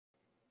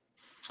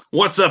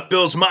What's up,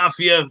 Bills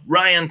Mafia?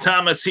 Ryan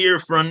Thomas here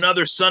for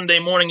another Sunday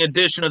morning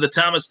edition of the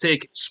Thomas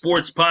Take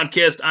Sports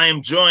Podcast. I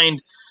am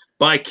joined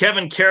by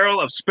Kevin Carroll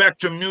of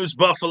Spectrum News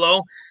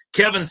Buffalo.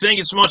 Kevin, thank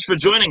you so much for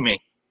joining me.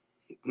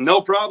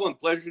 No problem.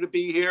 Pleasure to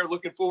be here.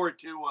 Looking forward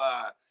to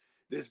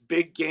this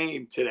big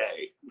game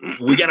today.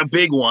 We got a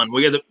big one.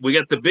 We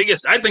got the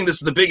biggest. I think this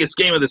is the biggest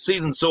game of the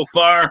season so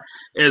far,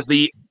 as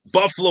the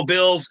Buffalo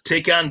Bills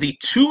take on the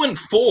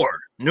 2-4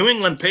 New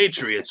England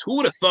Patriots. Who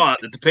would have thought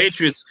that the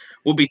Patriots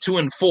would be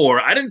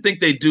 2-4? I didn't think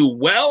they'd do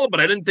well, but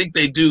I didn't think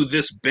they'd do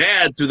this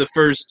bad through the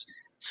first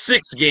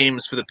 6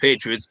 games for the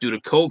Patriots due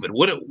to COVID.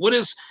 What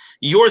is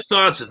your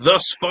thoughts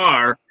thus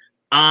far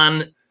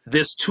on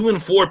this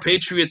 2-4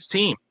 Patriots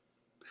team?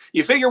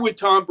 You figure with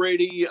Tom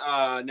Brady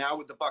now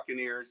with the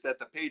Buccaneers that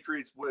the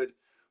Patriots would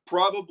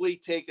probably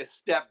take a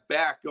step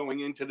back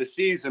going into the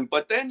season.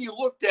 But then you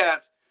looked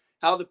at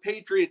how the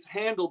Patriots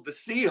handled the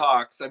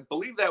Seahawks. I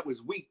believe that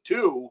was week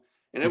 2.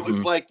 And it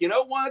was like, you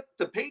know what?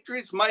 The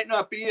Patriots might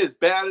not be as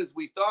bad as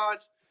we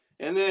thought.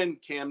 And then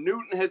Cam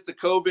Newton has the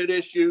COVID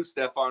issue.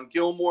 Stephon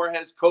Gilmore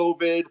has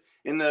COVID.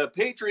 And the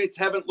Patriots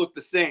haven't looked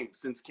the same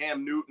since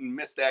Cam Newton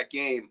missed that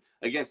game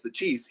against the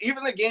Chiefs.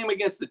 Even the game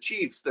against the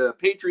Chiefs, the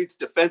Patriots'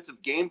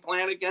 defensive game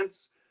plan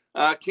against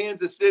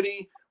Kansas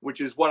City, which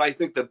is what I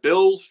think the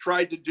Bills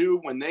tried to do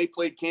when they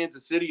played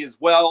Kansas City as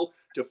well,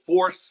 to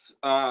force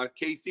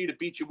KC to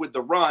beat you with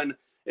the run.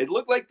 It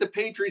looked like the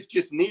Patriots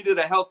just needed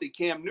a healthy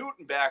Cam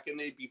Newton back and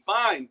they'd be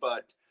fine.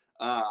 But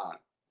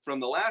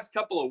from the last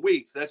couple of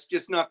weeks, that's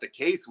just not the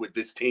case with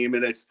this team.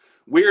 And it's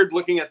weird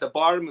looking at the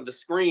bottom of the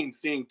screen,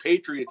 seeing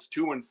Patriots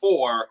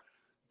 2-4,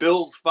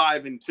 Bills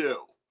 5-2.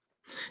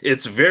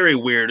 It's very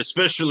weird,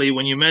 especially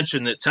when you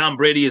mentioned that Tom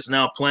Brady is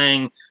now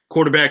playing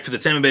quarterback for the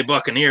Tampa Bay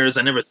Buccaneers.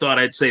 I never thought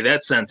I'd say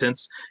that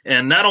sentence.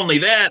 And not only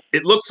that,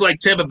 it looks like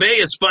Tampa Bay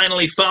has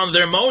finally found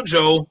their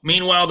mojo.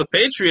 Meanwhile, the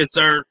Patriots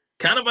are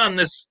kind of on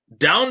this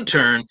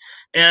downturn.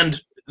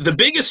 And the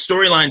biggest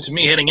storyline to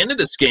me heading into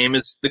this game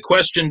is the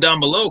question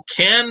down below: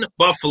 can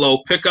Buffalo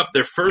pick up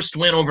their first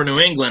win over New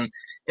England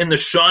in the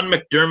Sean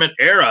McDermott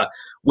era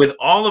with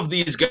all of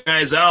these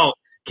guys out?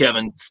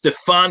 Kevin,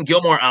 Stephon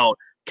Gilmore out,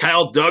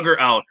 Kyle Duggar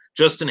out,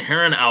 Justin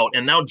Herron out,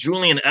 and now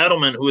Julian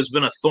Edelman, who has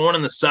been a thorn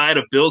in the side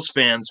of Bills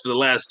fans for the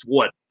last,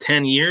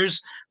 10 years?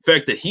 The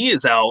fact that he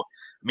is out,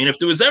 I mean, if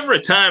there was ever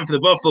a time for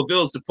the Buffalo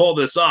Bills to pull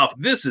this off,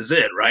 this is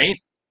it, right?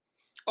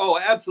 Oh,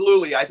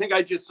 absolutely. I think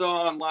I just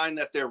saw online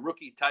that their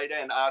rookie tight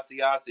end,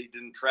 Asiasi,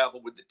 didn't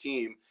travel with the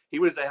team. He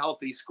was a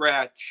healthy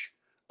scratch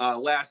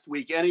last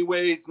week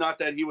anyways. Not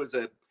that he was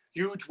a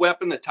huge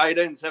weapon. The tight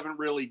ends haven't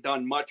really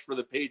done much for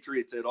the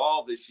Patriots at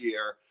all this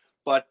year.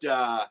 But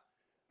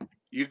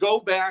you go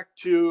back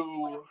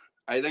to,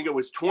 I think it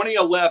was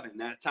 2011,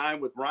 that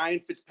time with Ryan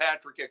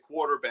Fitzpatrick at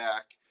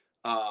quarterback.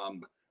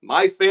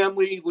 My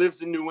family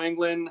lives in New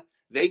England.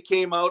 They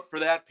came out for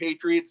that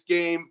Patriots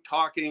game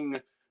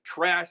talking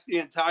trash the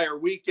entire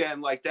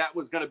weekend like that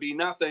was going to be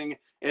nothing.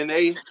 And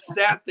they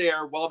sat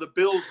there while the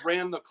Bills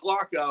ran the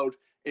clock out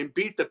and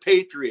beat the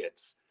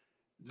Patriots.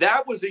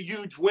 That was a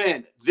huge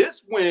win.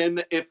 This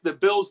win, if the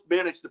Bills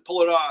managed to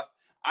pull it off,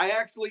 I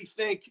actually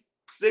think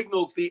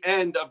signals the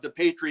end of the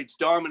Patriots'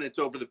 dominance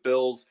over the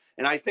Bills.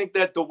 And I think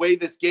that the way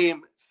this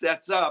game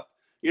sets up,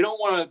 you don't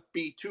want to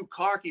be too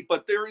cocky,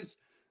 but there is,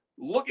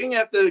 looking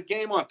at the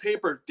game on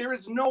paper, there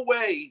is no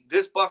way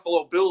this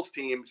Buffalo Bills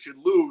team should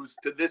lose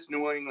to this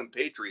New England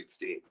Patriots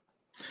team.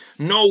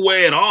 No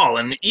way at all.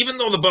 And even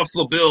though the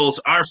Buffalo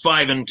Bills are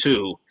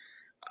 5-2,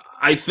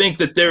 I think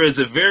that there is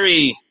a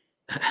very,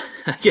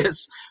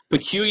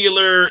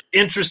 peculiar,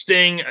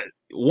 interesting,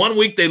 1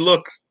 week they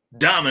look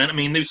dominant. I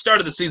mean, they've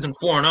started the season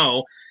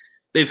 4-0.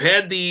 They've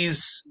had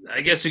these,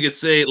 I guess you could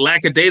say,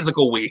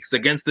 lackadaisical weeks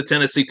against the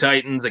Tennessee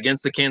Titans,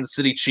 against the Kansas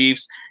City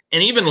Chiefs,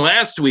 and even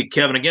last week,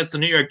 Kevin, against the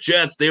New York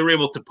Jets, they were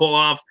able to pull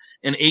off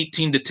an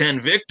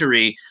 18-10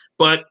 victory,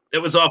 but it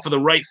was off of the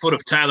right foot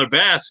of Tyler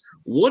Bass.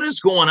 What is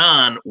going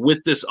on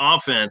with this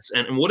offense,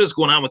 and what is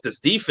going on with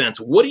this defense?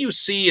 What do you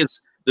see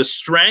as the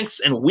strengths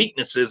and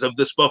weaknesses of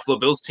this Buffalo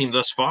Bills team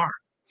thus far?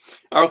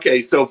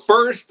 Okay, so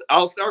first,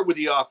 I'll start with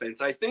the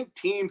offense. I think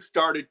teams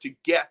started to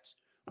get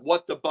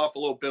what the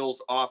Buffalo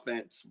Bills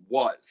offense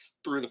was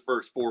through the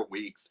first 4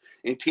 weeks,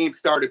 and teams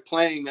started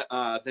playing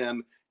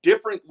them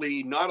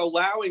differently, not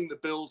allowing the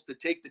Bills to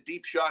take the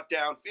deep shot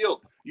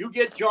downfield. You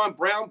get John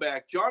Brown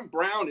back. John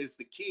Brown is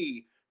the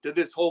key to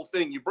this whole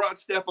thing. You brought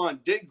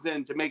Stephon Diggs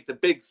in to make the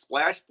big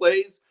splash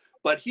plays,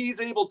 but he's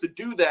able to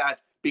do that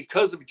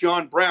because of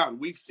John Brown.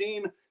 We've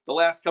seen the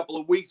last couple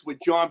of weeks with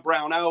John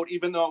Brown out,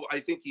 even though I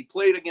think he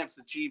played against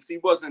the Chiefs, he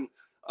wasn't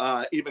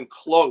even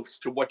close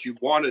to what you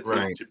wanted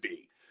him to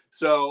be.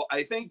 So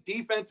I think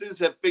defenses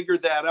have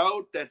figured that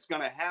out. That's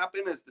going to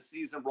happen as the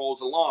season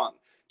rolls along.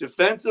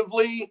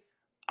 Defensively,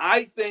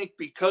 I think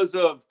because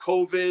of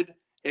COVID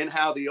and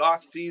how the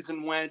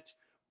offseason went,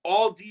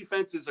 all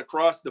defenses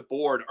across the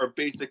board are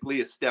basically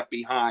a step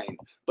behind,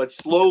 but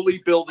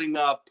slowly building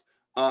up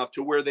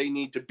to where they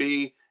need to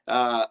be.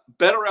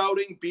 Better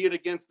outing, be it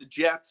against the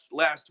Jets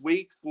last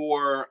week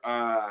for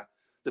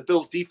the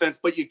Bills defense,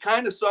 but you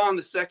kind of saw in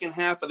the second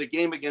half of the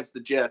game against the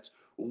Jets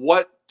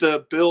what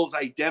the Bills'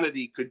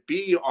 identity could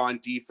be on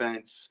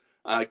defense,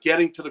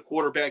 getting to the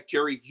quarterback,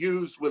 Jerry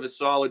Hughes, with a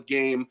solid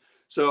game.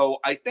 So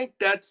I think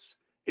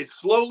it's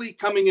slowly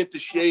coming into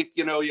shape.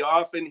 You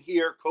often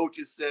hear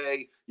coaches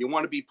say you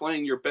want to be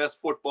playing your best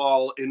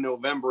football in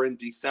November and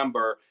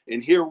December,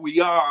 and here we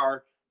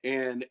are.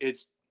 And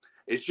it's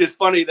just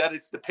funny that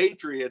it's the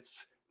Patriots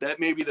that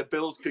maybe the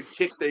Bills could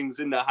kick things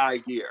into high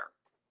gear.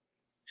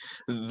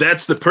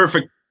 That's the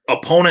perfect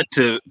opponent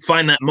to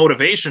find that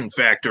motivation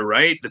factor,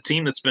 right? The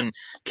team that's been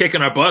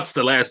kicking our butts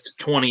the last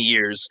 20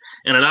 years.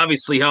 And it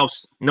obviously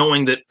helps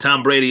knowing that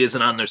Tom Brady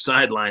isn't on their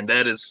sideline.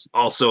 That is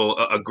also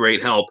a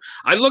great help.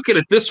 I look at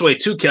it this way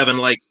too, Kevin,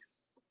 like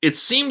it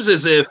seems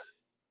as if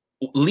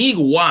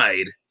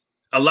league-wide,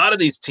 a lot of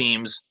these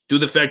teams, due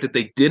to the fact that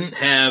they didn't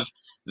have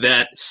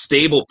that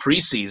stable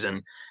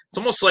preseason, it's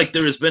almost like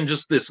there has been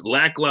just this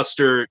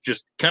lackluster,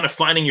 just kind of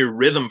finding your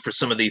rhythm for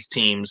some of these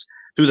teams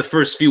through the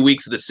first few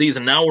weeks of the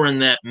season. Now we're in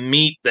that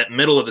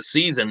middle of the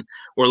season,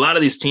 where a lot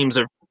of these teams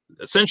are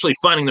essentially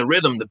finding the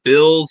rhythm. The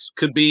Bills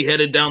could be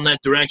headed down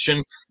that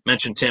direction.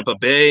 Mentioned Tampa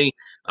Bay.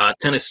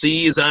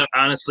 Tennessee is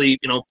honestly,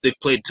 they've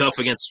played tough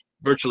against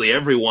virtually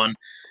everyone.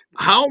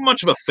 How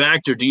much of a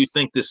factor do you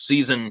think this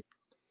season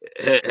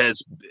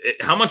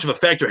how much of a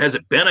factor has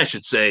it been, I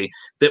should say,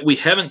 that we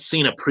haven't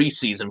seen a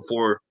preseason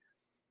for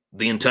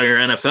the entire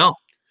NFL?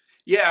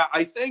 Yeah,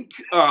 I think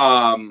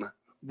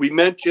we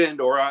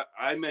mentioned, or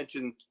I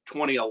mentioned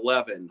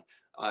 2011.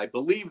 I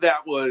believe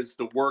that was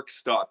the work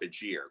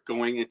stoppage year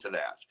going into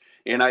that.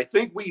 And I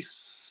think we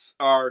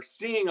are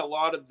seeing a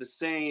lot of the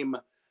same,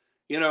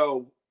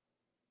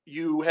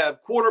 you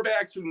have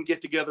quarterbacks who can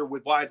get together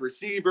with wide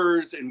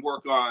receivers and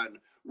work on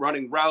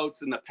running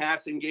routes in the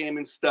passing game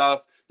and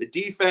stuff. The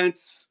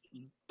defense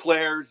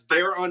players,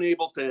 they're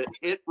unable to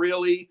hit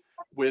really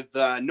with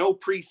no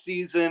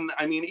preseason.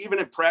 I mean, even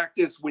in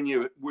practice, when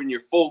you're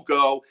full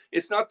go,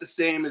 it's not the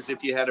same as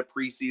if you had a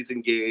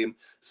preseason game.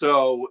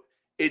 So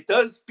it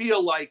does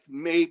feel like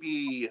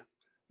maybe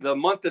the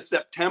month of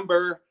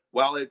September,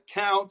 while it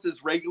counts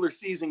as regular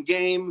season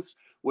games,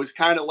 was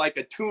kind of like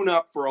a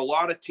tune-up for a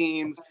lot of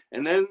teams.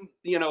 And then,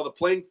 the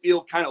playing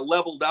field kind of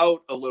leveled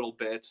out a little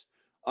bit.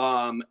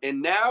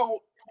 And now,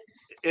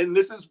 and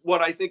this is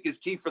what I think is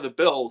key for the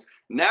Bills,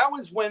 now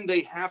is when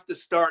they have to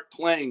start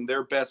playing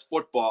their best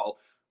football,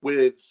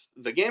 with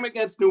the game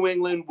against New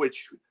England,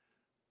 which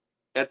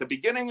at the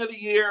beginning of the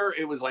year,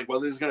 it was like, well,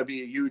 this is going to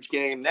be a huge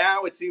game.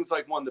 Now it seems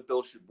like one the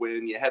Bills should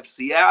win. You have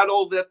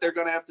Seattle that they're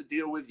going to have to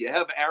deal with. You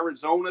have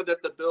Arizona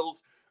that the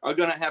Bills are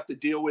going to have to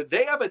deal with.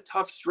 They have a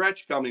tough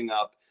stretch coming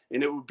up,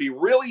 and it would be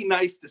really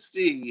nice to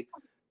see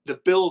the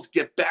Bills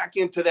get back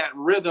into that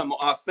rhythm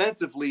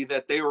offensively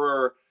that they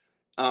were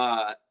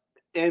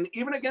and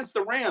even against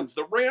the Rams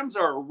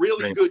are a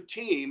really good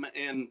team.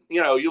 And,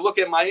 you look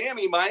at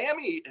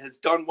Miami has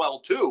done well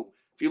too.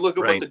 If you look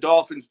at what the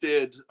Dolphins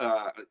did,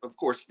 of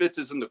course, Fitz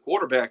isn't the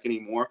quarterback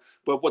anymore,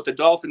 but what the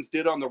Dolphins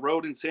did on the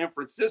road in San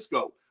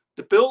Francisco,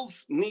 the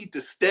Bills need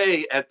to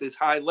stay at this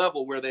high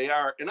level where they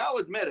are. And I'll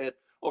admit it,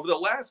 over the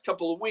last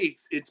couple of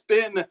weeks, it's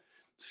been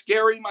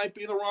scary, might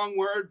be the wrong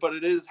word, but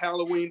it is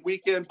Halloween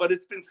weekend, but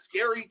it's been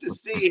scary to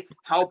see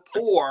how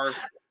poor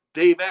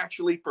they've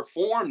actually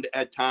performed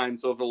at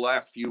times over the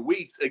last few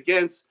weeks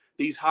against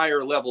these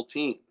higher level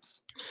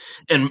teams.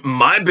 And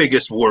my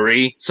biggest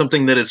worry,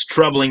 something that is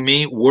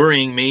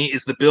worrying me,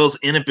 is the Bills'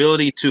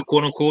 inability to,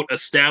 quote unquote,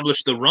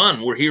 establish the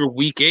run. We're here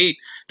week 8,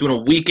 doing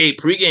a week 8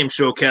 pregame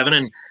show, Kevin,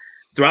 and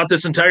throughout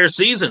this entire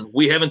season,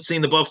 we haven't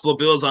seen the Buffalo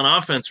Bills on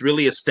offense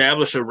really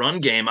establish a run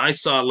game. I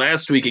saw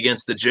last week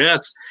against the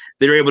Jets,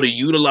 they were able to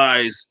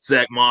utilize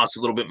Zach Moss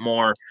a little bit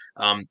more.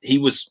 He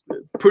was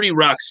pretty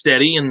rock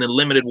steady in the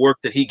limited work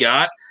that he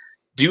got.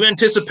 Do you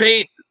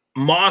anticipate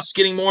Moss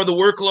getting more of the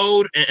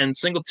workload and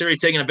Singletary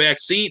taking a back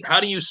seat? How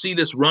do you see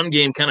this run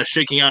game kind of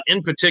shaking out,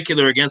 in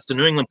particular against the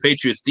New England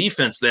Patriots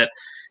defense that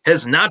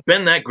has not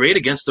been that great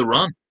against the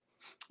run?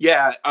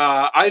 Yeah,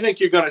 I think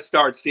you're going to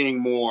start seeing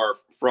more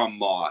from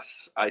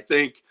Moss. I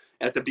think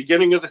at the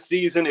beginning of the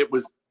season, it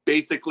was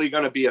basically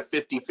going to be a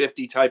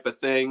 50-50 type of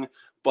thing.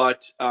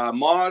 But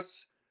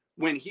Moss,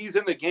 when he's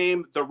in the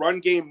game, the run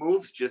game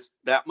moves just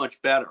that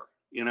much better.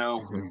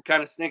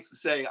 Kind of stinks to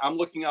say, I'm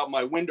looking out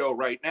my window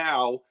right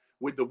now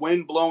with the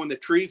wind blowing the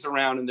trees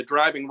around and the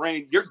driving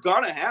rain. You're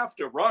going to have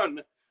to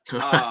run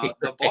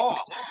the ball.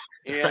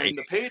 And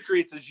the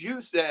Patriots, as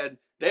you said,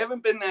 they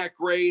haven't been that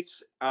great.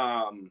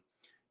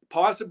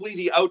 Possibly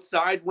the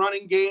outside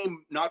running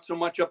game, not so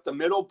much up the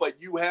middle,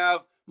 but you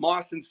have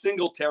Moss and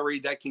Singletary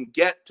that can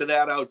get to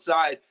that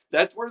outside.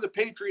 That's where the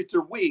Patriots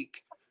are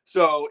weak.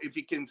 So if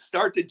you can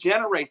start to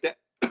generate that,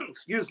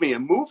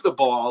 and move the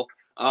ball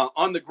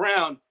on the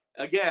ground,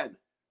 again,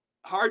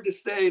 hard to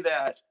say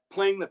that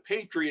playing the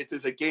Patriots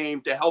is a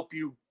game to help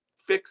you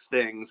fix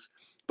things.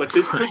 But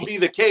this could be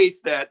the case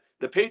that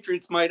the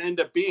Patriots might end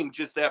up being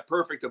just that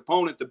perfect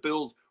opponent the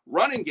Bills'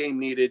 running game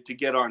needed to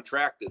get on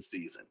track this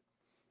season.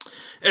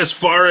 As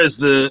far as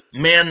the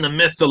man, the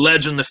myth, the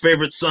legend, the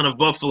favorite son of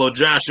Buffalo,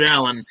 Josh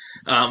Allen,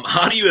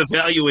 how do you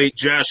evaluate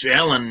Josh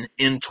Allen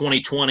in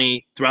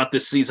 2020 throughout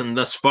this season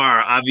thus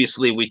far?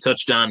 Obviously, we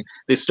touched on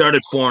they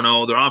started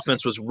 4-0. Their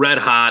offense was red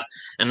hot.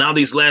 And now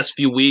these last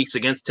few weeks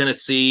against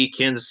Tennessee,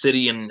 Kansas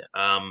City, and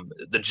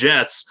the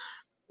Jets,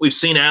 we've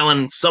seen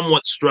Allen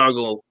somewhat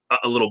struggle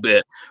a little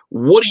bit.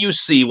 What do you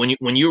see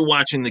when you're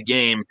watching the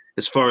game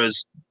as far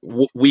as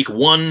week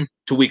 1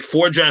 to week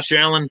 4, Josh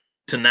Allen,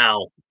 to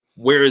now?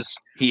 Where is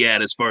he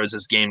at as far as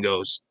this game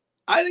goes?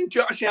 I think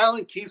Josh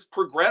Allen keeps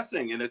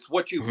progressing, and it's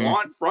what you Mm-hmm.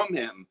 want from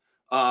him.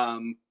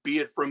 Be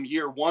it from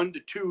year 1 to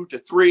 2 to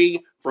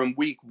 3, from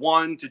week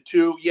 1 to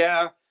 2.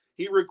 Yeah,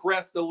 he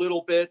regressed a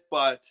little bit,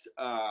 but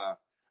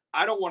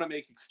I don't want to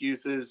make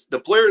excuses. The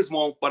players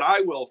won't, but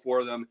I will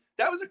for them.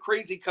 That was a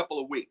crazy couple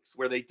of weeks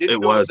where they didn't It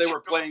know if was. they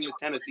were playing the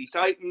Tennessee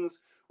Titans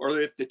or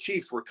if the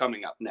Chiefs were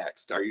coming up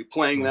next. Are you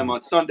playing them Mhm.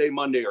 on Sunday,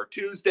 Monday, or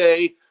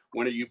Tuesday?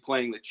 When are you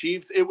playing the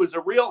Chiefs? It was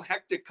a real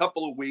hectic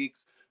couple of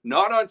weeks,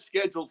 not on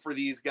schedule for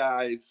these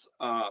guys.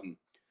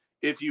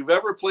 If you've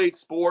ever played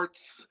sports,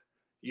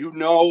 you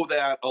know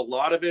that a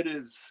lot of it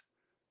is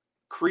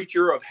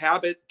creature of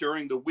habit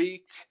during the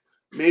week,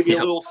 maybe a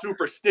Yep. little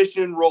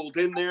superstition rolled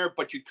in there,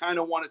 but you kind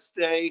of want to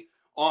stay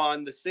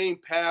on the same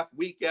path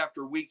week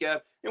after week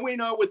after. And we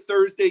know with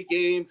Thursday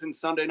games and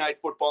Sunday night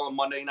football and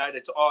Monday night,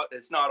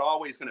 it's not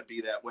always going to be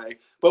that way.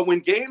 But when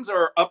games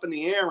are up in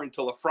the air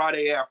until a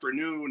Friday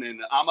afternoon,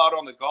 and I'm out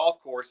on the golf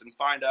course and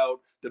find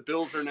out the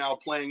Bills are now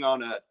playing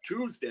on a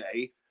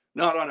Tuesday,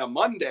 not on a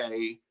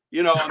Monday,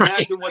 Right.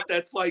 imagine what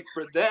that's like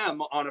for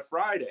them on a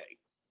Friday.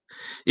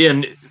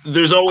 And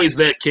there's always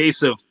that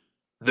case of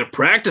they're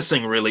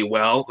practicing really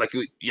well, like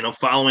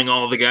following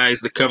all of the guys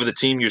that cover the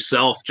team,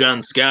 yourself,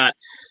 John Scott.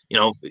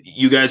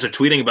 You guys are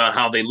tweeting about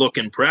how they look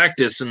in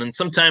practice, and then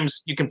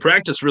sometimes you can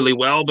practice really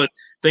well, but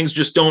things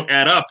just don't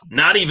add up.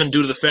 Not even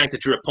due to the fact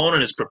that your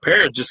opponent is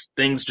prepared, just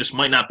things just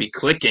might not be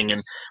clicking.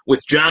 And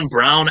with John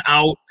Brown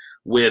out,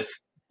 with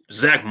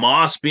Zach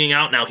Moss being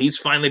out, now he's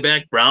finally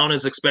back. Brown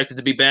is expected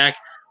to be back.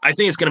 I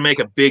think it's going to make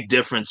a big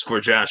difference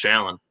for Josh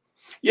Allen.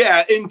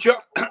 Yeah, and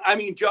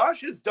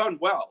Josh has done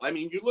well. I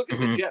mean, you look at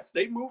the Mm-hmm. Jets;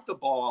 they moved the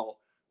ball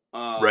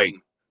Right.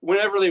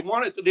 whenever they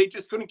wanted to. They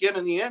just couldn't get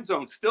in the end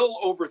zone. Still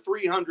over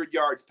 300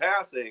 yards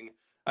passing.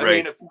 I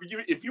Right.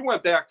 mean, if you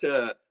went back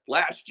to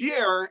last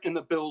year and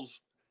the Bills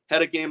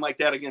had a game like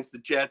that against the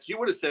Jets, you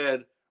would have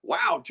said,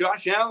 "Wow,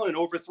 Josh Allen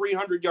over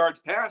 300 yards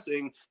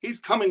passing. He's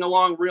coming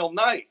along real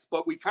nice."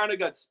 But we kind of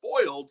got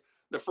spoiled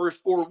the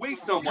first 4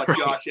 weeks on what Right.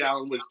 Josh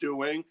Allen was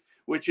doing,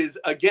 which is,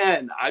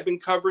 again, I've been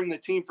covering the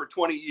team for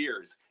 20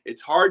 years.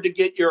 It's hard to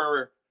get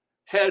your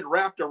head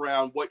wrapped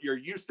around what you're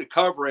used to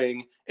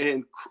covering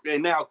and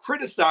now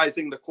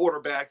criticizing the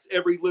quarterbacks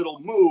every little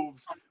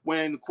moves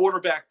when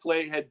quarterback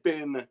play had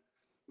been,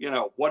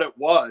 what it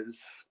was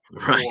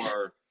Right.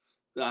 for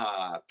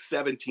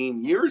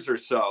 17 years or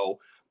so.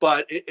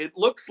 But it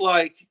looks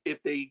like if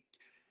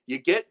you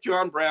get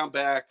John Brown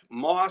back,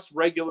 Moss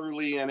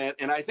regularly in it,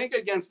 and I think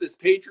against this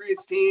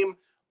Patriots team,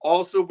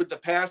 also with the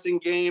passing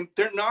game,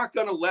 they're not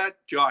going to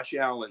let Josh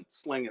Allen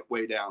sling it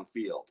way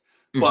downfield.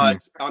 Mm-hmm. But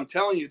I'm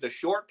telling you, the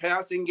short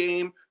passing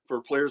game for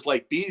players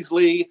like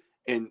Beasley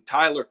and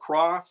Tyler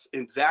Croft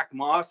and Zach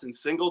Moss and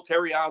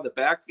Singletary out of the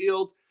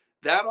backfield,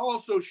 that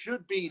also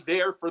should be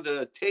there for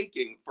the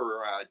taking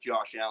for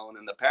Josh Allen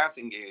in the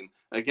passing game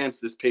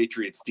against this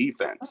Patriots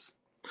defense.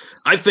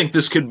 I think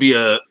this could be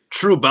a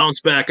true bounce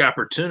back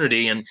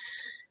opportunity. And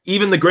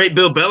even the great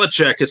Bill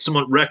Belichick has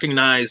somewhat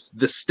recognized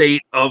the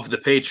state of the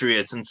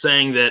Patriots and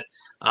saying that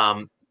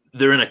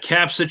they're in a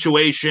cap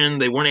situation.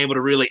 They weren't able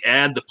to really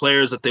add the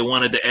players that they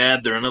wanted to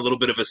add. They're in a little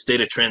bit of a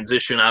state of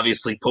transition,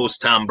 obviously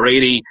post Tom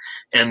Brady,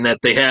 and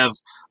that they have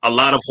a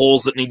lot of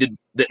holes that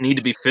need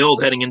to be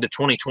filled heading into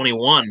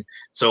 2021.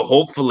 So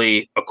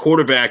hopefully, a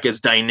quarterback as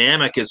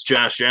dynamic as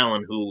Josh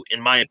Allen, who,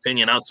 in my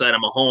opinion, outside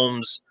of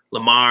Mahomes,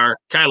 Lamar,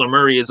 Kyler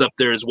Murray is up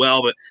there as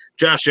well, but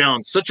Josh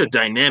Allen's such a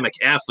dynamic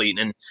athlete,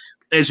 and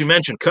as you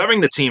mentioned, covering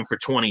the team for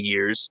 20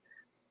 years,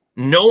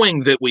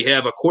 knowing that we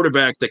have a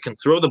quarterback that can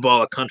throw the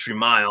ball a country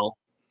mile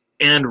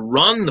and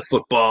run the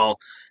football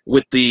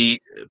with the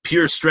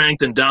pure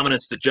strength and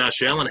dominance that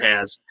Josh Allen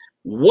has.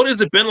 What has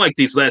it been like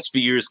these last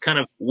few years, kind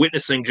of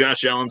witnessing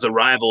Josh Allen's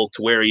arrival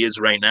to where he is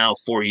right now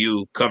for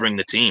you covering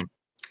the team?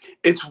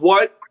 It's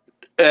what,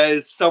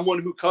 as someone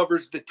who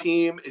covers the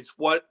team, is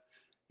what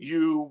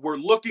you were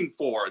looking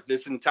for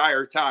this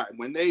entire time.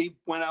 When they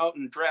went out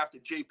and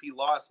drafted J.P.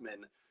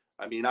 Lossman,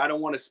 I mean, I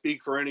don't want to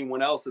speak for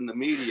anyone else in the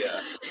media,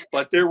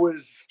 but there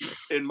was,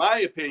 in my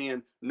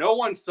opinion, no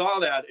one saw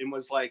that and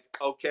was like,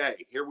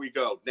 okay, here we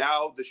go.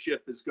 Now the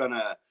ship is going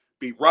to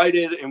be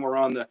righted and we're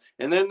on the –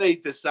 and then they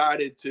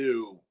decided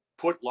to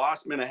put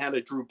Lossman ahead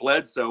of Drew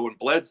Bledsoe, and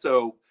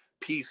Bledsoe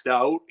pieced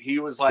out. He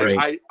was like,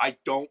 Right. I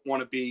don't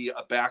want to be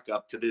a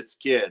backup to this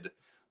kid.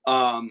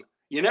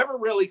 You never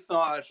really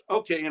thought,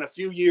 okay, in a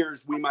few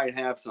years we might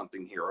have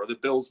something here, or the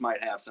Bills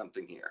might have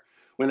something here.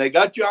 When they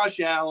got Josh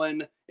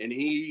Allen and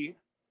he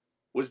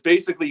was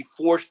basically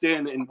forced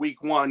in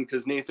week 1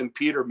 because Nathan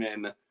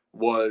Peterman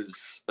was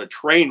a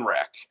train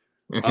wreck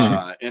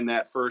Mhm. in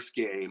that first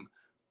game.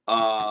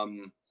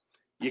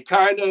 You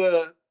kind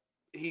of,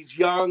 he's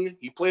young.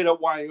 He played at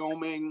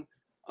Wyoming,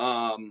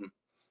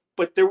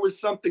 but there was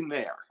something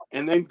there.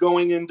 And then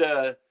going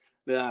into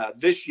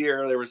this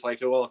year, there was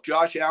like, well, if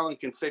Josh Allen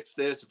can fix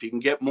this, if he can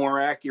get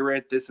more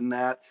accurate, this and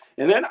that.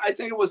 And then I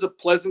think it was a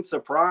pleasant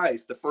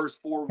surprise the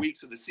first 4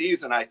 weeks of the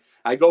season.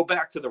 I go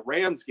back to the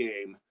Rams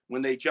game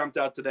when they jumped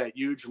out to that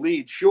huge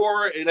lead.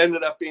 Sure, it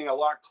ended up being a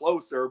lot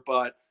closer,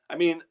 but I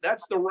mean,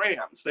 that's the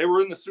Rams. They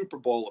were in the Super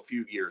Bowl a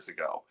few years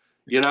ago,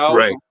 you know?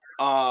 Right.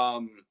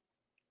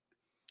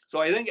 So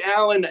I think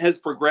Allen has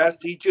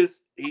progressed.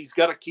 He's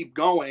got to keep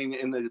going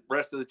in the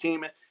rest of the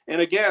team.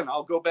 And again,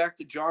 I'll go back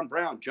to John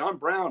Brown. John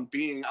Brown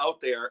being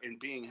out there and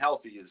being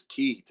healthy is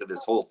key to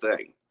this whole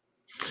thing.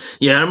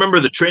 Yeah, I remember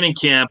the training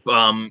camp,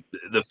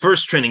 the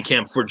first training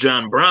camp for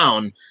John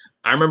Brown.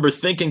 I remember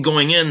thinking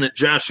going in that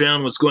Josh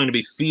Allen was going to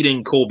be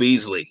feeding Cole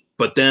Beasley,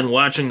 but then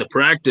watching the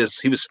practice,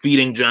 he was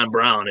feeding John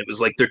Brown. It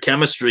was like their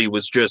chemistry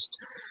was just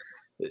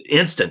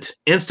instant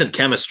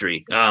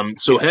chemistry.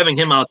 So having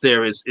him out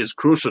there is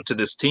crucial to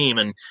this team.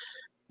 And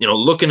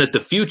looking at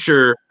the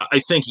future, I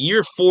think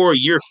year 4,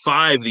 year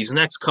 5, these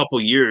next couple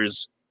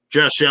years,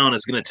 Josh Allen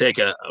is going to take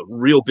a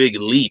real big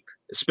leap,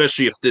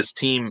 especially if this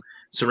team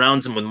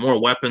surrounds him with more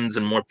weapons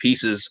and more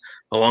pieces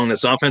along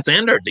this offense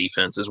and our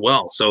defense as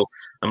well. So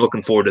I'm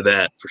looking forward to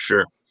that for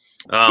sure.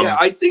 Yeah,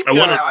 I think. I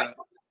want to.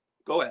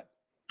 Go ahead.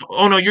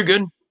 Oh no, you're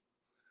good.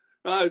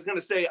 I was going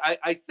to say,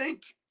 I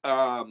think,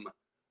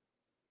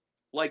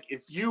 like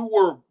if you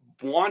were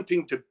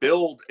wanting to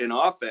build an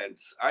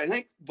offense, I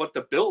think what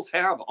the Bills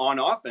have on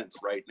offense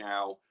right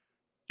now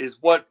is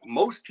what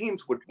most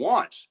teams would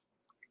want.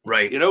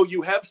 Right.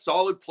 You have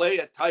solid play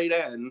at tight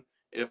end.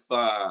 If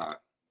why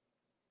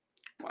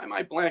am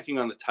I blanking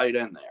on the tight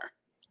end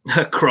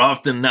there?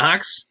 Croft and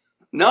Knox.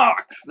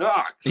 Knox.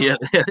 Yeah.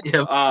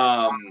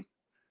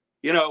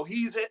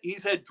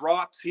 He's had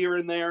drops here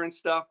and there and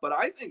stuff, but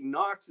I think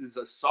Knox is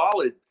a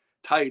solid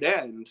tight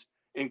end,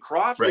 and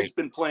Croft has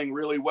been playing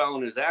really well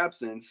in his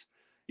absence.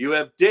 You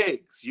have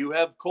Diggs, you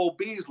have Cole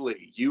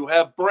Beasley, you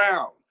have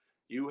Brown,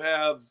 you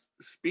have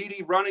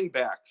speedy running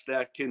backs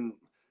that can,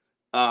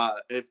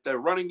 if the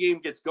running game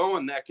gets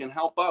going, that can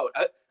help out.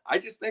 I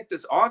just think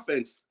this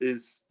offense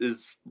is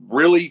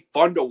really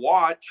fun to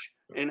watch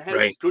and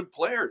has good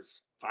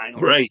players.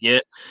 Finally. Right.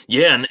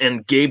 Yeah.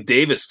 And Gabe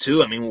Davis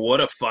too. I mean, what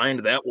a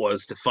find that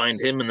was to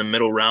find him in the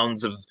middle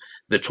rounds of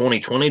the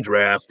 2020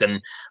 draft. And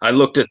I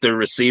looked at the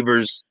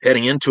receivers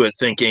heading into it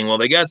thinking, well,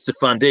 they got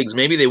Stephon Diggs.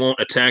 Maybe they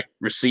won't attack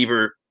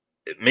receiver.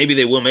 Maybe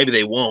they will, maybe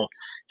they won't.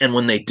 And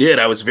when they did,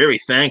 I was very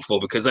thankful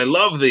because I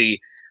love the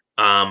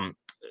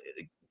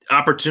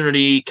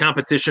opportunity,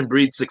 competition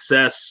breeds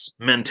success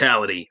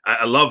mentality.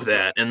 I love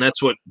that. And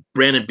that's what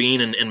Brandon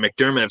Beane and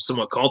McDermott have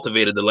somewhat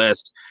cultivated the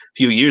last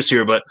few years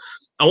here. But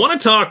I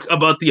want to talk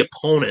about the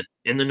opponent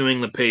in the New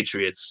England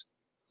Patriots.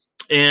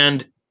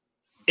 And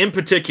in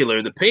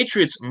particular, the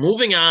Patriots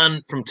moving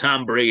on from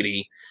Tom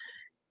Brady.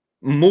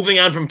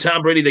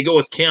 They go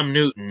with Cam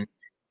Newton.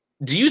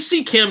 Do you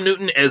see Cam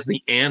Newton as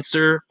the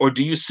answer, or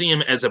do you see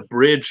him as a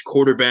bridge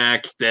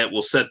quarterback that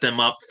will set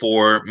them up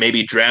for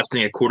maybe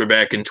drafting a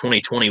quarterback in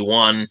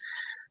 2021,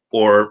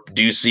 or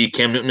do you see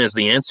Cam Newton as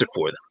the answer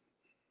for them?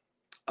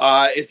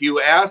 If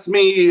you ask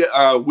me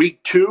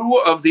week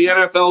 2 of the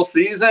NFL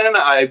season,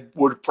 I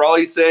would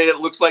probably say it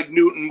looks like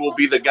Newton will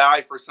be the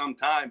guy for some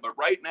time. But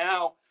right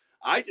now,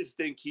 I just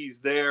think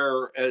he's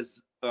there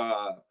as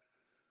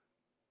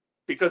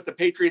because the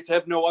Patriots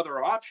have no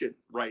other option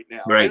right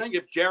now. Right. I think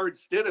if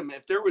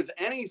there was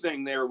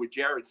anything there with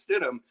Jarrett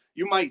Stidham,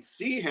 you might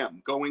see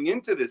him going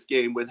into this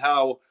game with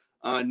how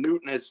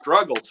Newton has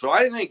struggled. So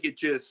I think it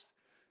just,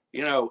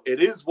 it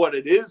is what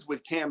it is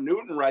with Cam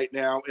Newton right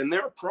now. And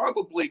they're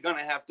probably going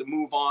to have to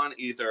move on,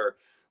 either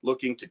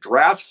looking to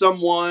draft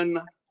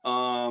someone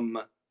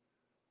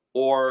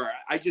or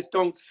I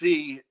don't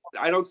see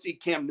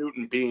Cam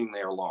Newton being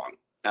there long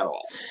at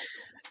all.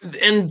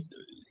 And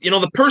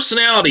the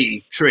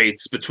personality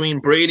traits between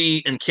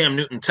Brady and Cam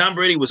Newton. Tom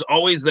Brady was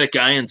always that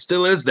guy and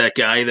still is that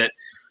guy that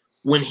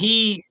when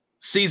he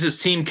sees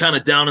his team kind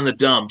of down in the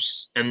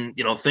dumps and,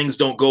 things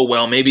don't go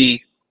well,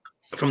 maybe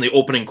from the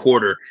opening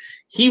quarter,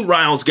 he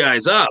riles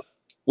guys up.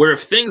 Where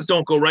if things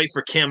don't go right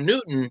for Cam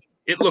Newton,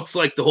 it looks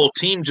like the whole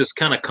team just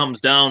kind of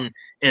comes down,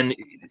 and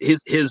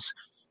his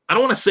I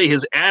don't want to say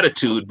his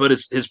attitude, but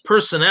his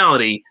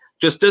personality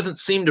just doesn't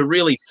seem to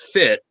really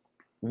fit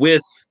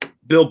with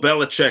Bill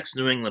Belichick's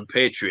New England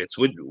Patriots.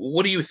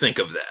 What do you think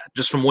of that,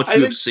 just from what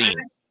you've seen?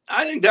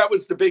 I think that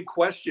was the big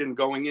question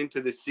going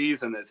into the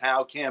season, is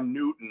how Cam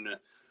Newton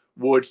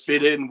would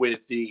fit in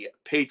with the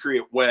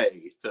Patriot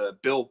way, the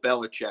Bill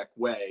Belichick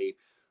way.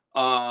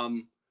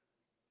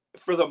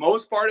 For the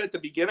most part, at the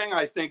beginning,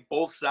 I think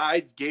both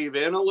sides gave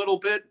in a little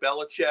bit.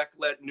 Belichick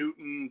let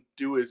Newton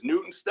do his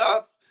Newton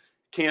stuff.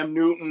 Cam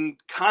Newton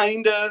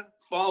kind of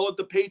followed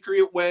the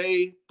Patriot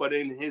way, but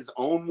in his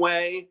own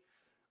way.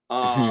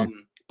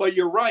 But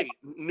you're right.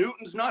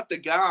 Newton's not the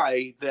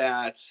guy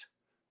that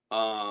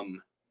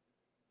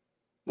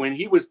when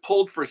he was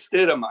pulled for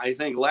Stidham, I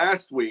think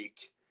last week,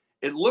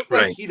 it looked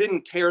like he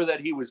didn't care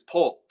that he was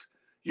pulled.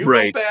 You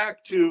go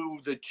back to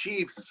the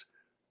Chiefs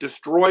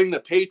destroying the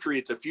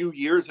Patriots a few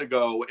years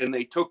ago, and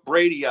they took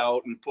Brady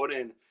out and put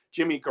in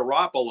Jimmy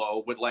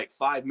Garoppolo with like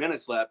 5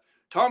 minutes left.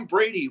 Tom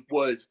Brady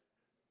was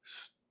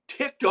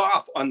ticked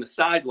off on the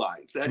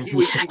sidelines that he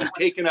was even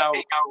taken out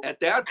at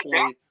that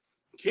point.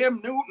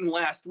 Cam Newton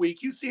last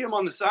week, you see him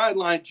on the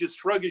sideline just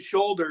shrug his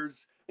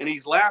shoulders, and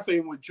he's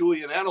laughing with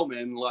Julian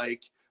Edelman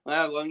like,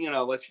 well, you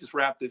know, let's just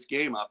wrap this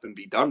game up and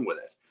be done with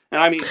it. And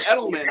I mean,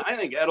 Edelman, I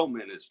think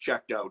Edelman is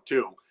checked out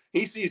too.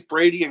 He sees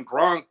Brady and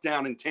Gronk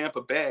down in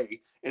Tampa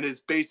Bay and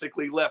is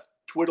basically left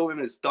twiddling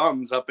his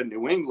thumbs up in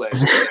New England.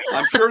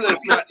 I'm sure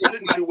that's not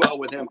sitting too well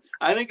with him.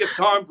 I think if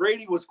Tom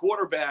Brady was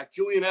quarterback,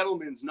 Julian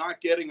Edelman's not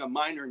getting a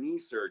minor knee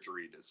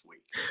surgery this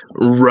week.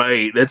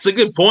 Right. That's a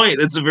good point.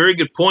 That's a very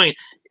good point.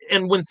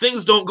 And when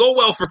things don't go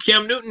well for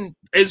Cam Newton,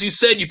 as you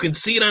said, you can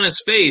see it on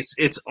his face.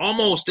 It's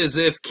almost as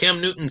if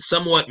Cam Newton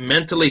somewhat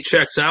mentally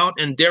checks out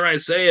and, dare I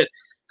say it,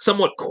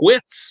 somewhat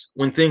quits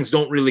when things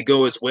don't really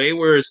go his way,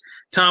 whereas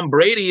Tom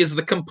Brady is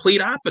the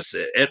complete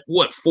opposite. At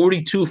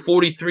 42,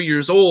 43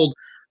 years old,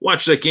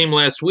 watched that game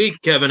last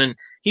week, Kevin, and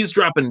he's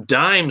dropping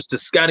dimes to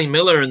Scotty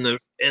Miller in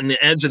the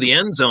edge of the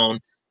end zone.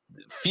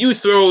 Few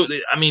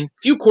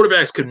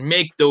quarterbacks could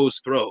make those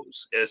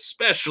throws,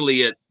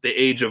 especially at the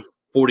age of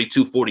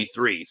 42,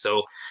 43.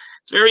 So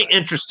it's very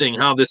interesting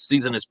how this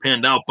season has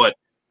panned out. But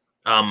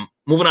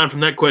moving on from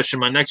that question,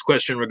 my next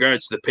question in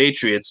regards to the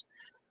Patriots.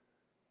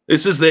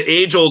 This is the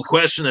age-old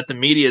question that the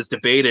media has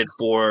debated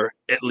for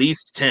at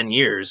least 10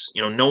 years,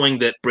 you know, knowing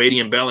that Brady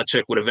and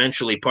Belichick would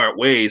eventually part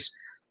ways.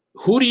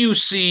 Who do you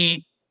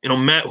see,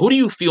 who do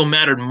you feel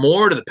mattered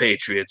more to the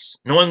Patriots,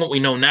 knowing what we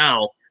know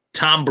now,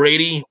 Tom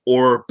Brady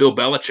or Bill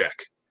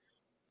Belichick?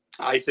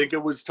 I think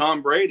it was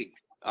Tom Brady.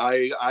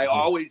 I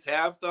always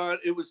have thought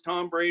it was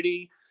Tom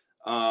Brady.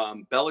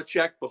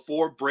 Belichick,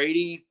 before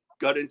Brady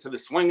got into the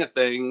swing of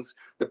things,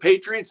 the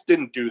Patriots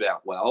didn't do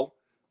that well.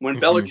 When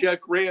Belichick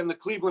ran the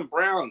Cleveland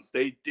Browns,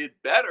 they did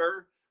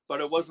better, but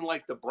it wasn't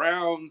like the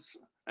Browns.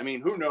 I mean,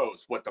 who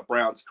knows what the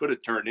Browns could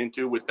have turned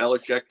into with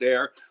Belichick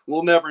there?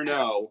 We'll never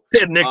know.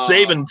 They had Nick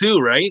Saban too,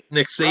 right?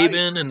 Nick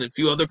Saban and a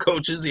few other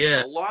coaches,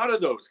 yeah. A lot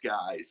of those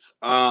guys.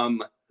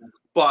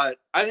 But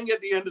I think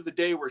at the end of the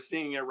day, we're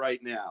seeing it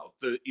right now.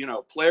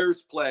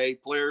 Players play.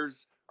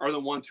 Players are the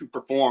ones who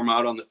perform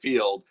out on the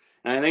field.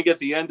 And I think at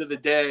the end of the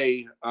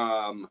day,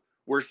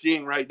 we're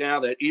seeing right now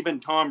that even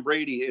Tom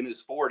Brady in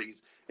his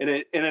 40s, and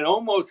it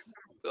almost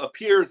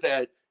appears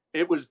that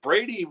it was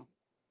Brady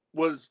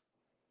was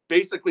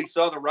basically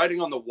saw the writing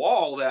on the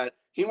wall that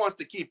he wants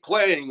to keep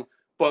playing,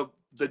 but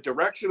the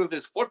direction of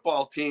this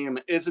football team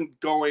isn't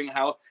going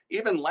how.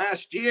 Even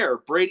last year,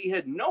 Brady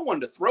had no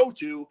one to throw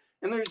to,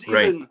 and there's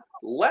even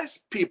less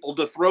people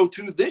to throw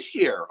to this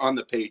year on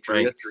the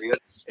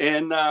Patriots.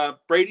 And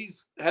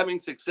Brady's having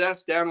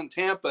success down in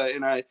Tampa,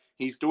 and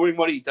he's doing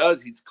what he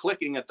does. He's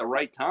clicking at the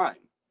right time.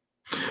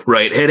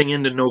 Right, heading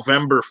into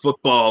November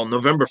football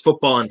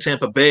in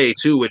Tampa Bay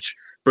too, which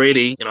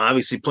Brady,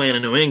 obviously playing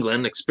in New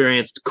England,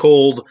 experienced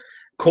cold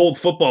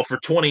football for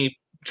 20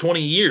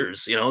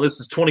 years. This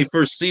is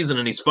 21st season,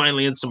 and he's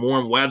finally in some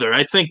warm weather.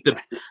 I think the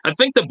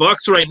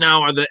Bucs right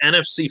now are the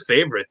NFC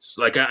favorites.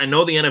 Like, I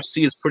know the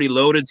NFC is pretty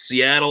loaded,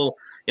 Seattle,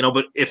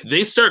 but if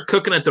they start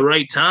cooking at the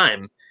right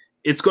time,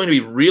 it's going to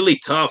be really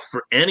tough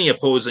for any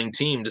opposing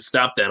team to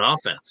stop that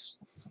offense.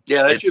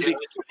 Yeah, that should be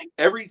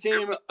every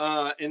team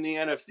in the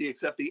NFC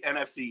except the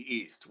NFC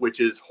East,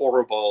 which is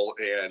horrible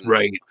and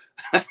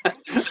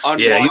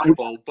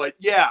unwatchable. But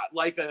yeah,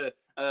 like a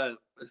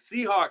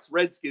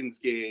Seahawks-Redskins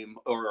game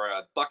or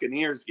a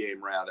Buccaneers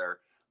game, rather,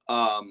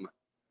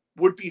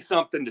 would be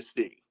something to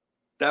see.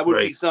 That would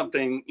be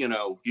something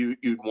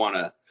you'd want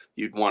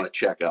to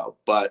check out.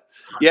 But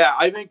yeah,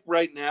 I think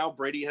right now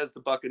Brady has the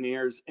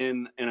Buccaneers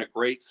in a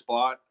great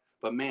spot.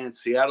 But man,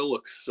 Seattle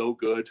looks so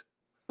good.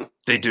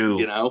 They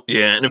do,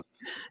 yeah,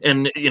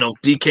 and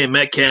DK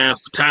Metcalf,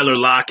 Tyler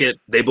Lockett,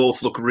 they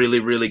both look really,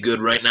 really good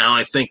right now.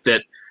 I think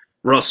that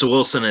Russell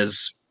Wilson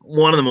is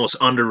one of the most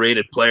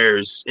underrated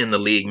players in the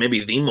league,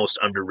 maybe the most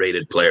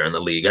underrated player in the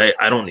league.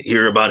 I don't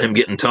hear about him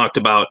getting talked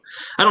about.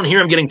 I don't hear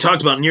him getting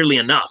talked about nearly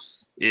enough,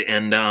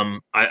 and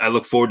I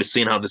look forward to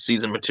seeing how the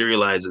season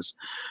materializes.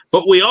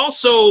 But we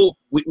also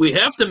we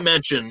have to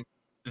mention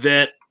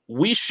that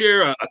we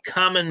share a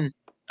common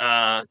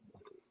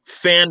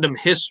fandom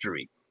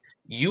history.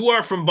 You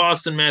are from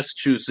Boston,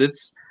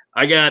 Massachusetts.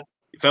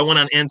 If I went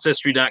on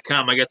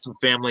Ancestry.com, I got some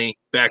family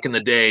back in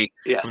the day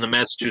from the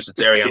Massachusetts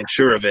area. I'm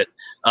sure of it.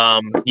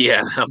 I'm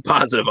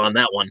positive on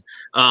that one.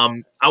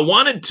 I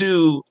wanted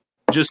to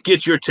just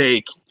get your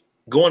take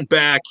going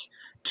back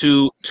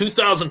to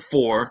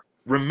 2004,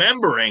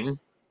 remembering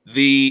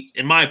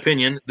in my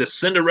opinion, the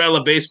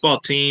Cinderella baseball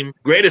team,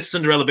 greatest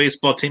Cinderella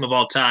baseball team of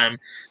all time,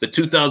 the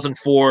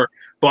 2004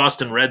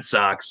 Boston Red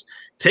Sox.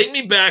 Take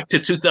me back to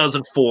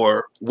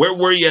 2004. Where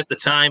were you at the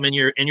time in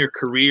your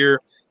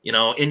career,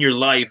 in your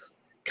life,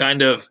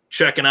 kind of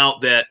checking out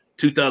that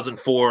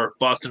 2004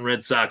 Boston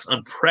Red Sox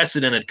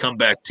unprecedented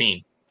comeback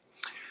team?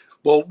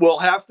 Well, we'll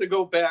have to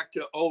go back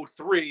to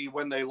 03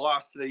 when they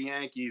lost to the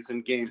Yankees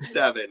in Game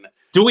 7.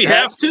 Do we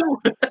have to?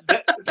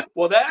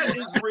 That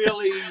is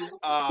really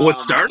what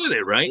started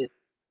it, right?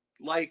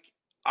 Like,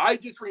 I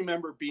just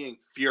remember being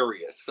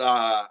furious.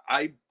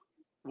 I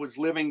was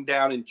living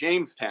down in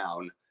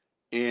Jamestown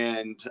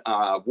and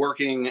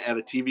working at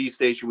a TV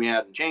station we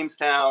had in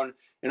Jamestown,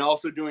 and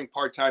also doing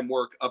part-time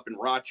work up in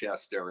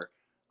Rochester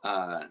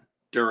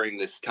during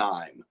this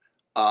time.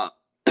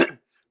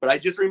 But I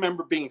just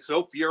remember being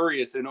so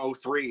furious in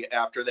 03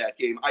 after that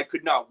game. I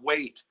could not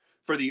wait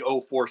for the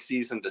 04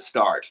 season to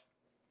start.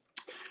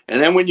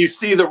 And then when you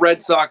see the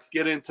Red Sox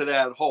get into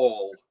that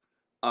hole,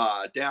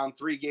 down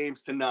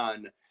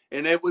 3-0,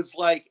 and it was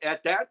like,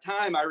 at that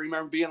time, I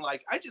remember being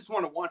like, I just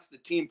want to watch the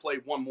team play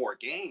one more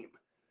game.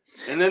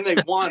 And then they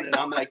won, and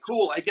I'm like,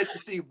 cool, I get to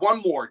see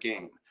one more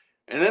game.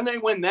 And then they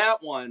win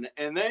that one,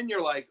 and then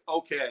you're like,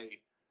 okay,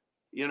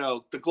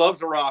 the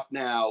gloves are off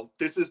now.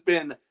 This has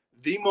been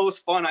the most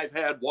fun I've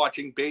had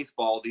watching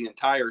baseball the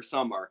entire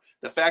summer.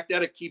 The fact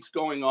that it keeps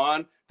going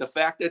on, the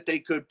fact that they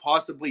could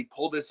possibly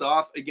pull this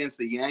off against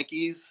the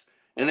Yankees,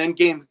 and then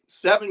Game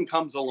 7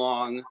 comes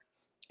along,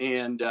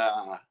 and,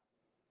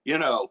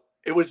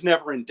 it was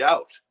never in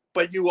doubt.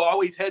 But you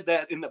always had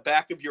that in the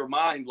back of your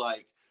mind,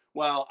 like,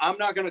 well, I'm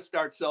not going to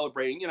start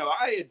celebrating.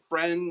 I had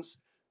friends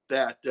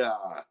that,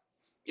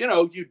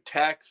 you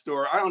text,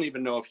 or I don't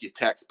even know if you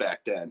text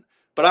back then.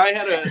 But I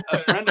had a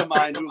friend of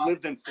mine who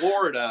lived in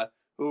Florida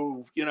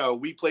who,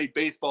 we played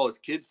baseball as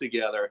kids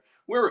together.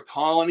 We were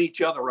calling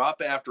each other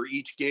up after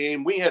each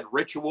game. We had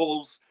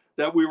rituals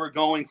that we were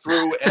going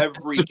through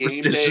every game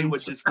day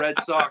with this Red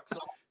Sox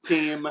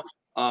team.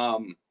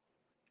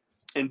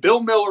 And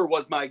Bill Miller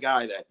was my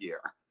guy that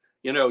year.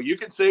 You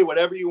can say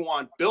whatever you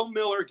want. Bill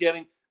Miller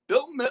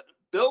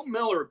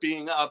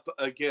being up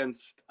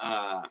against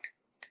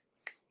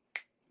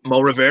Mo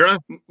Rivera.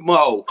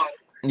 Mo.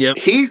 Yep.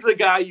 He's the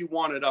guy you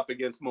wanted up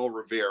against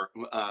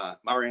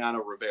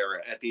Mariano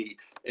Rivera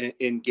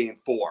in Game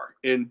 4.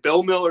 And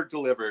Bill Miller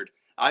delivered.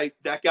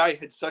 That guy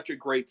had such a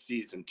great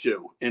season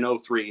too in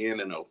 03 and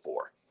in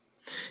 04.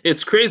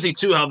 It's crazy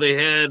too how they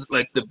had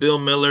like the Bill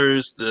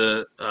Millers,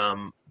 the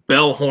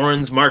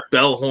Bellhorns, Mark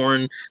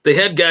Bellhorn. They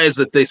had guys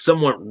that they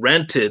somewhat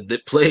rented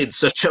that played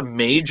such a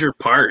major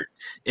part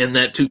in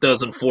that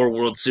 2004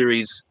 World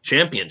Series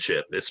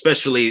championship,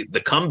 especially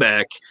the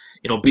comeback,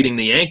 beating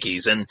the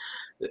Yankees. And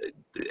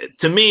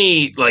to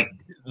me, like,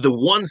 the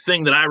one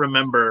thing that I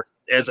remember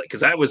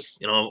because I was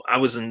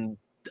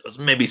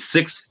maybe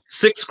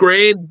sixth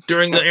grade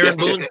during the Aaron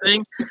Boone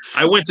thing.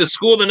 I went to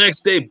school the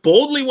next day,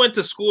 boldly went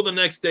to school the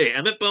next day,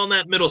 Emmett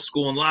Belknap Middle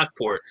School in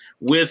Lockport,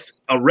 with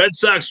a Red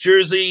Sox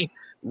jersey,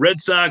 Red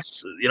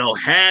Sox,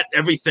 hat,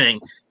 everything.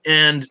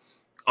 And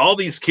all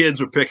these kids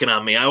were picking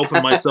on me. I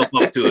opened myself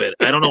up to it.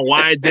 I don't know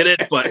why I did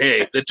it, but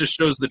hey, that just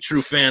shows the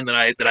true fan that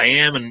I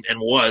am and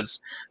was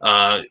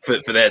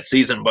for that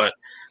season. But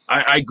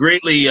I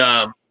greatly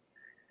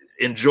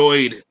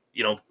enjoyed,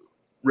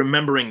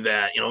 remembering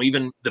that,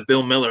 even the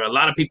Bill Miller. A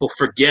lot of people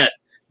forget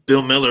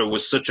Bill Miller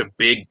was such a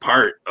big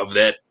part of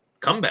that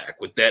comeback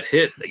with that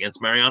hit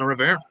against Mariano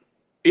Rivera.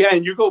 Yeah,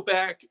 and you go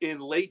back in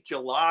late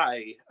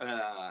July,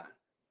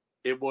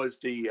 it was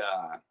the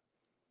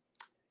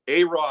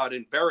A-Rod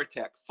and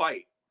Veritek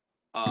fight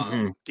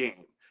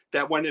game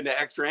that went into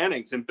extra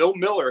innings, and Bill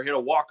Miller hit a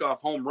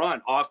walk-off home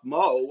run off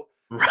Mo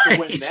to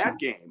win that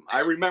game.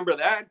 I remember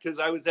that because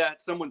I was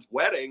at someone's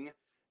wedding,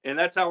 and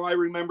that's how I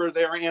remember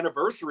their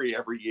anniversary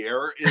every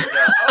year is,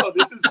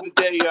 this is the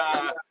day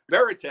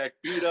Veritek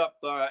beat up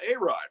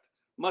A-Rod.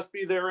 Must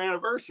be their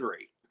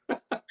anniversary.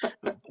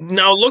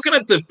 Now, looking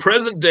at the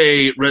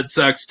present-day Red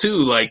Sox, too,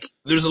 like,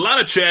 there's a lot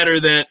of chatter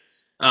that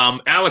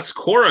Alex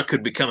Cora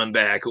could be coming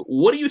back.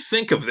 What do you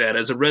think of that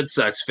as a Red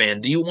Sox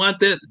fan? Do you want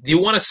that? Do you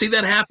want to see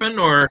that happen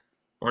or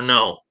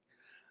no?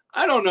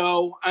 I don't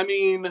know. I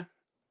mean,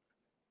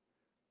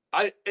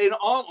 in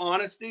all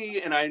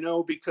honesty, and I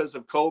know because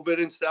of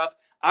COVID and stuff,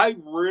 I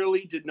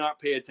really did not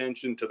pay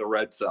attention to the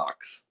Red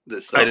Sox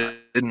this summer. I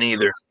didn't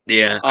either.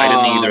 Yeah, I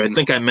didn't either. I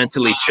think I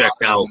mentally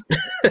checked out.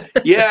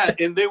 Yeah,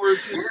 and they were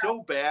just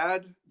so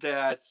bad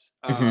that,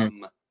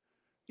 and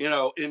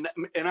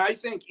I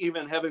think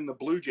even having the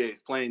Blue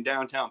Jays playing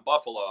downtown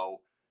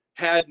Buffalo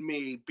had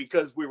me,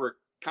 because we were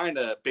kind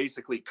of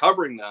basically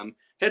covering them,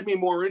 had me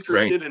more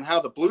interested in how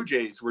the Blue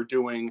Jays were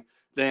doing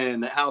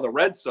than how the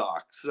Red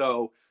Sox.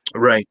 So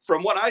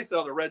from what I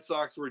saw, the Red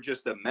Sox were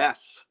just a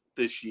mess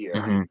this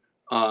year.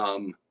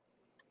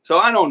 So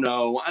I don't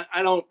know.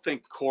 I don't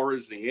think Core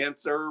is the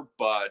answer,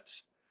 but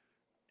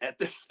at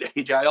this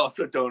stage, I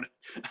also don't.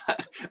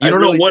 You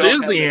don't know what is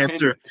the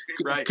answer,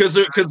 right? Because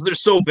they're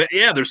so bad.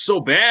 Yeah, they're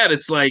so bad.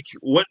 It's like,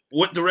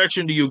 what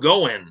direction do you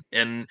go in?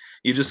 And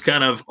you just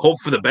kind of hope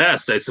for the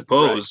best, I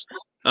suppose.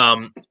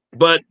 Right.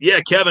 But yeah,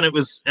 Kevin, it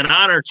was an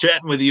honor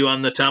chatting with you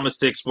on the Thomas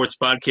Take Sports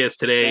Podcast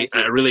today.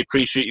 I really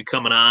appreciate you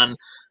coming on.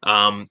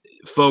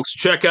 Folks,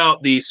 check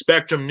out the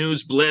Spectrum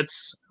News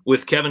Blitz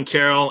with Kevin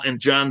Carroll and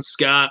John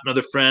Scott,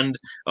 another friend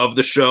of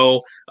the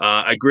show.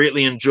 I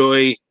greatly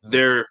enjoy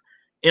their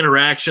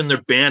interaction,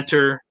 their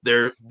banter,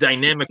 their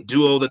dynamic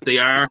duo that they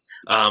are.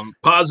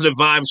 Positive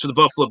vibes for the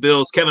Buffalo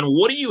Bills. Kevin,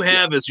 what do you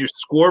have as your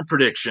score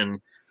prediction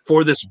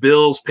for this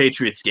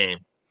Bills-Patriots game?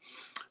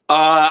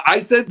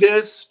 I said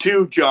this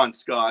to John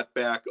Scott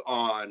back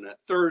on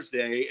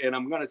Thursday, and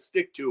I'm going to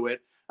stick to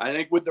it. I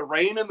think with the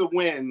rain and the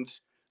wind,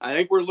 I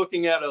think we're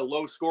looking at a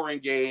low-scoring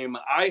game.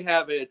 I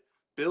have it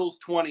Bills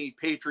 20,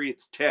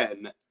 Patriots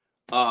 10.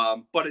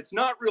 But it's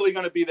not really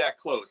going to be that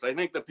close. I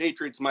think the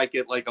Patriots might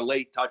get like a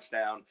late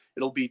touchdown.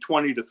 It'll be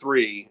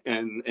 20-3,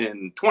 and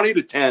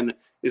 20-10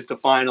 is the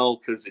final,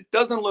 because it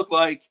doesn't look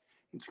like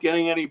it's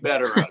getting any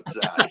better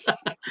outside.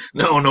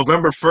 No,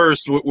 November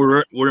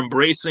 1st, we're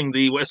embracing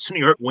the Western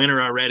New York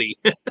winter already.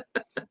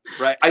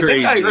 Right. I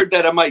think I heard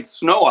that it might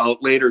snow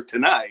out later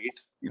tonight.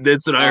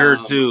 That's what I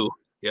heard too.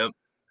 Yep.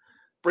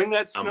 Bring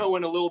that snow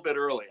in a little bit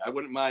early. I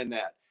wouldn't mind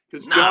that.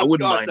 Because John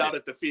Scott's out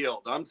at the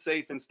field. I'm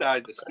safe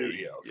inside the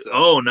studio. So.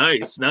 Oh,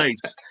 nice.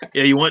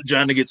 Yeah, you want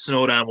John to get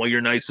snowed on while you're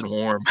nice and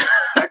warm.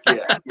 Heck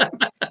yeah.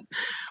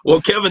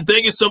 Well, Kevin,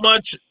 thank you so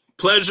much.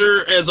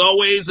 Pleasure as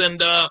always,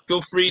 and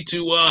feel free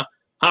to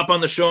hop on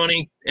the show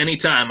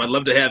anytime. I'd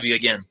love to have you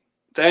again.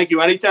 Thank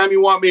you. Anytime you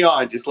want me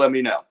on, just let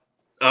me know.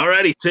 All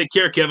righty. Take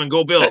care, Kevin.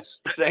 Go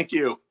Bills. Thank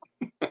you.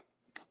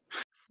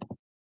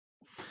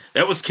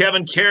 That was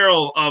Kevin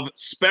Carroll of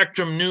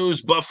Spectrum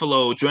News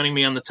Buffalo joining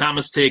me on the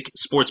Thomas Take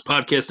Sports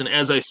Podcast. And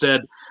as I said,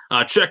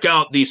 check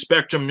out the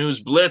Spectrum News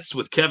Blitz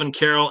with Kevin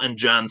Carroll and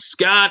John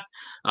Scott.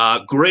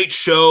 Great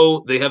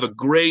show. They have a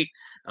great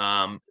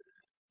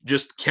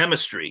just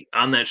chemistry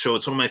on that show.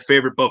 It's one of my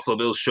favorite Buffalo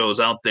Bills shows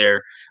out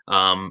there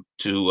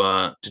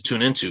to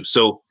tune into.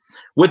 So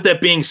with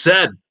that being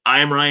said, I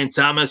am Ryan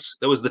Thomas.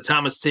 That was the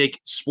Thomas Take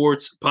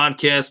Sports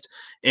Podcast.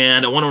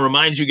 And I want to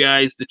remind you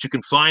guys that you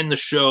can find the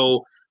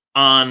show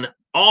on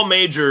all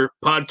major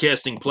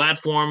podcasting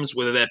platforms,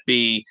 whether that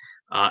be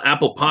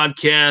Apple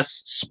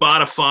Podcasts,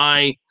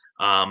 Spotify,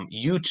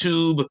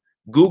 YouTube,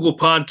 Google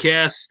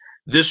Podcasts.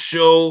 This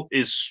show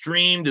is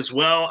streamed as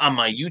well on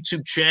my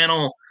YouTube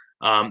channel,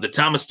 the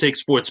Thomas Take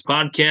Sports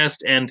Podcast.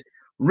 And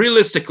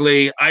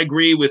realistically, I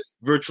agree with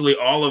virtually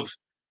all of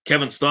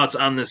Kevin's thoughts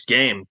on this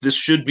game. This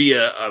should be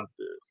a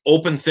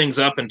open things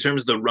up in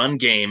terms of the run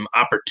game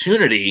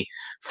opportunity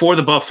for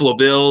the Buffalo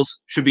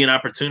Bills. Should be an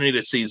opportunity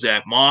to see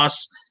Zach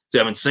Moss,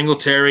 Devin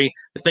Singletary.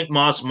 I think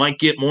Moss might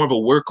get more of a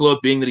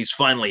workload being that he's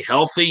finally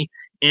healthy,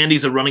 and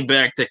he's a running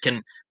back that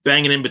can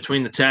bang it in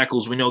between the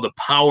tackles. We know the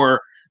power,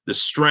 the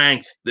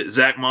strength that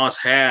Zach Moss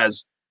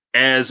has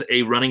as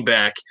a running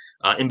back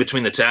in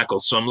between the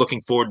tackles. So I'm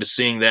looking forward to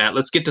seeing that.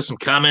 Let's get to some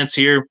comments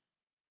here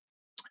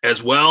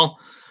as well.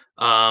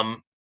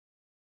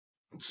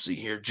 Let's see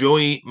here.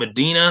 Joey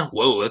Medina.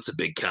 Whoa, that's a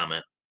big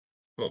comment.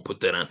 Won't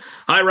put that on.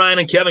 Hi, Ryan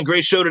and Kevin.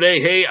 Great show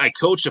today. Hey, I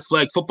coached a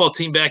flag football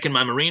team back in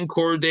my Marine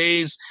Corps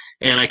days,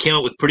 and I came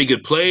up with pretty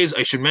good plays.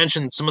 I should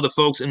mention some of the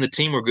folks in the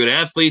team were good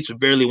athletes, but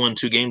barely won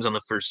 2 games on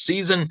the first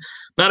season.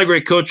 Not a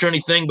great coach or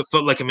anything, but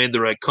felt like I made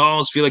the right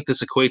calls. Feel like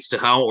this equates to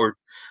how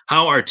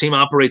our team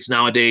operates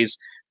nowadays.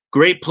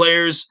 Great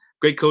players,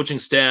 great coaching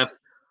staff.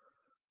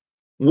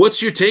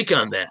 What's your take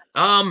on that?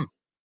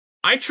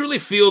 I truly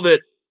feel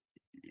that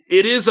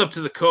it is up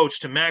to the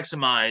coach to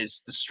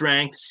maximize the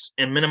strengths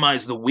and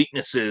minimize the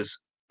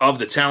weaknesses of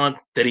the talent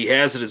that he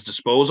has at his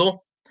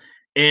disposal.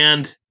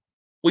 And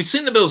we've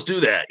seen the Bills do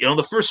that. You know,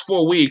 the first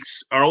 4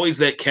 weeks are always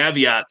that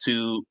caveat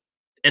to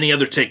any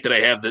other take that I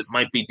have that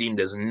might be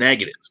deemed as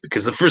negative,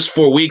 because the first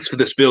 4 weeks for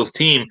this Bills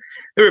team,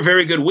 they were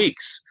very good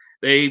weeks.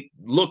 They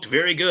looked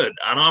very good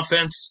on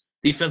offense.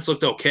 Defense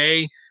looked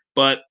okay,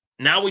 but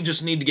now we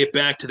just need to get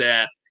back to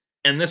that.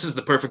 And this is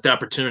the perfect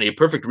opportunity, a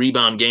perfect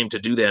rebound game to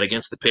do that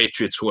against the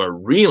Patriots, who are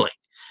reeling.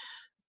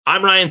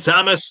 I'm Ryan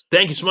Thomas.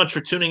 Thank you so much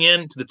for tuning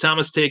in to the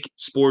Thomas Take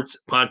Sports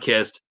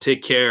Podcast.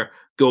 Take care.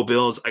 Go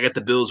Bills. I got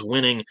the Bills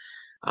winning.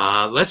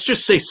 Let's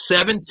just say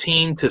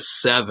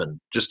 17-7,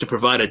 just to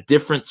provide a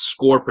different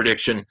score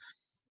prediction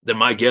than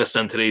my guest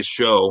on today's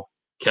show,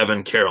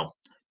 Kevin Carroll.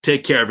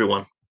 Take care,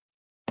 everyone.